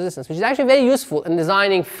negative resistance, which is actually very useful in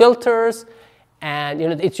designing filters, and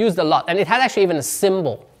it's used a lot. And it has actually even a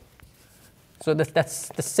symbol. So that's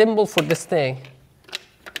the symbol for this thing.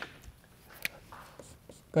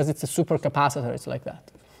 Because it's a supercapacitor, it's like that.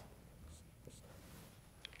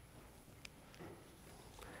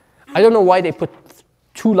 I don't know why they put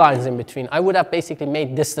 2 lines in between. I would have basically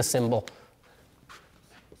made this the symbol.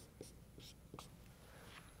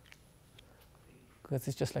 Because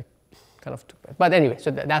it's just like kind of too bad. But anyway,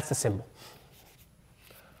 so that's the symbol.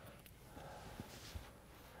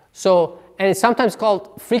 So, and it's sometimes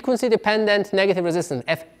called frequency-dependent negative resistance,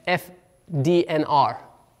 FDNR.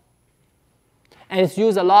 And it's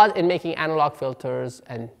used a lot in making analog filters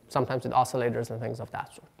and sometimes with oscillators and things of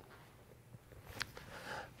that sort.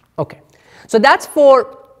 Okay, so that's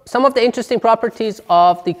for some of the interesting properties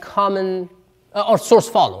of the common or source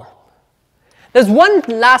follower. There's one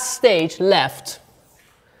last stage left,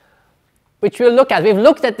 which we'll look at. We've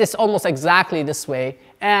looked at this almost exactly this way,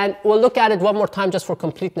 and we'll look at it one more time just for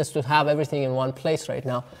completeness to have everything in one place right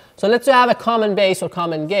now. So let's say I have a common base or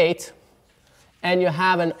common gate, and you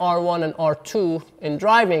have an R1 and R2 in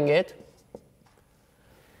driving it,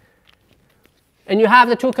 and you have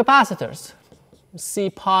the 2 capacitors, C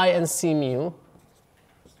pi and C mu.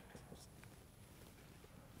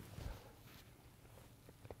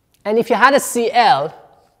 And if you had a CL,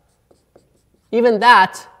 even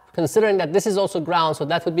that, considering that this is also ground, so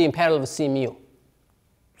that would be in parallel with C mu.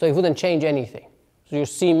 So it wouldn't change anything. So your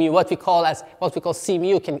C mu, what we call C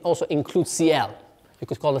mu can also include CL. You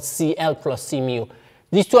could call it CL plus C mu.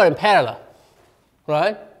 These 2 are in parallel,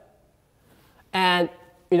 right? And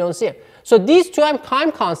we don't see it. So these 2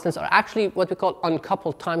 time constants are actually what we call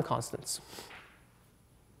uncoupled time constants.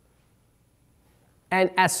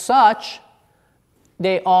 And as such,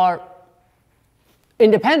 they are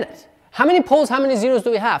independent. How many poles, how many zeros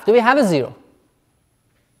do we have? Do we have a 0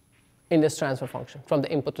 in this transfer function from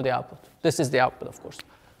the input to the output? This is the output, of course.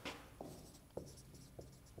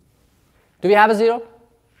 Do we have a 0?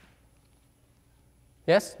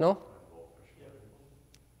 Yes? No?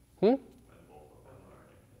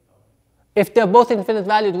 If they're both infinite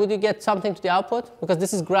valued, would you get something to the output? Because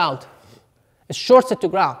this is ground. It shorts it to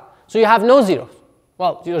ground. So you have no zeros.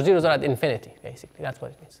 Well, your zeros are at infinity, basically. That's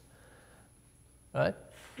what it means. Right?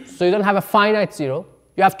 So you don't have a finite 0.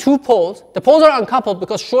 You have 2 poles. The poles are uncoupled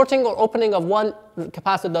because shorting or opening of one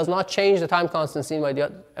capacitor does not change the time constant seen by the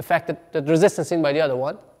other, affect the resistance seen by the other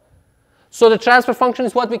one. So the transfer function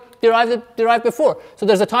is what we derived before. So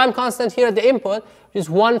there's a time constant here at the input, which is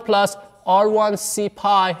 1 plus R1 C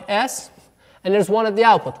pi S. And there's 1 at the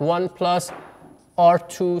output, 1 plus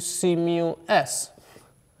R2 C mu S.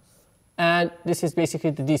 And this is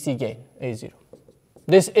basically the DC gain, A0.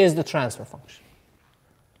 This is the transfer function.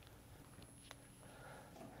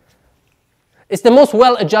 It's the most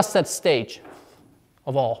well-adjusted stage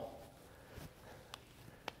of all.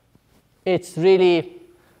 It's really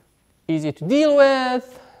easy to deal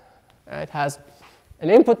with. It has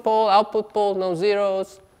an input pole, output pole, no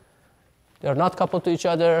zeros. They're not coupled to each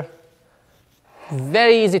other.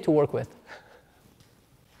 Very easy to work with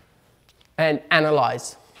and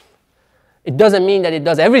analyze. It doesn't mean that it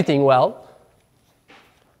does everything well,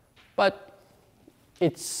 but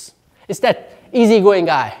it's that easygoing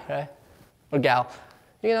guy, right? Or gal.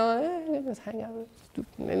 Just hang out,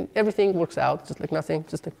 and everything works out, just like nothing,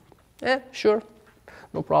 just like, sure,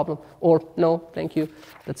 no problem, or no, thank you,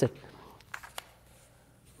 that's it.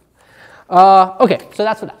 Okay, so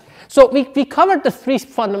that's for that. So we covered the 3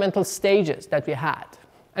 fundamental stages that we had.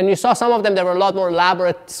 And you saw some of them, there were a lot more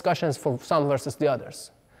elaborate discussions for some versus the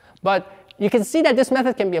others. But you can see that this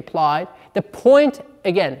method can be applied. The point,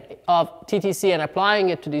 again, of TTC and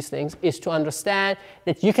applying it to these things is to understand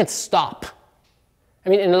that you can stop. I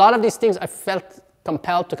mean, in a lot of these things, I felt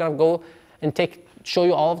compelled to kind of go and show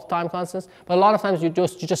you all of the time constants. But a lot of times you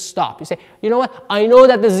just stop. You say, you know what? I know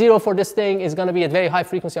that the 0 for this thing is going to be at very high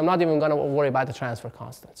frequency. I'm not even going to worry about the transfer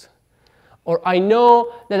constants. Or I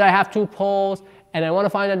know that I have 2 poles, and I want to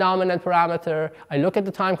find a dominant parameter. I look at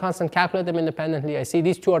the time constant, calculate them independently. I see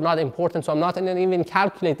these 2 are not important, so I'm not going to even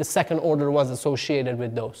calculate the second order ones associated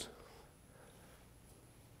with those.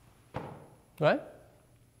 Right?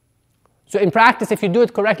 So in practice, if you do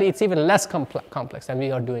it correctly, it's even less complex than we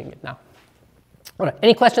are doing it now. All right,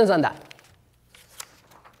 any questions on that?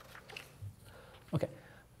 Okay,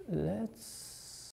 let's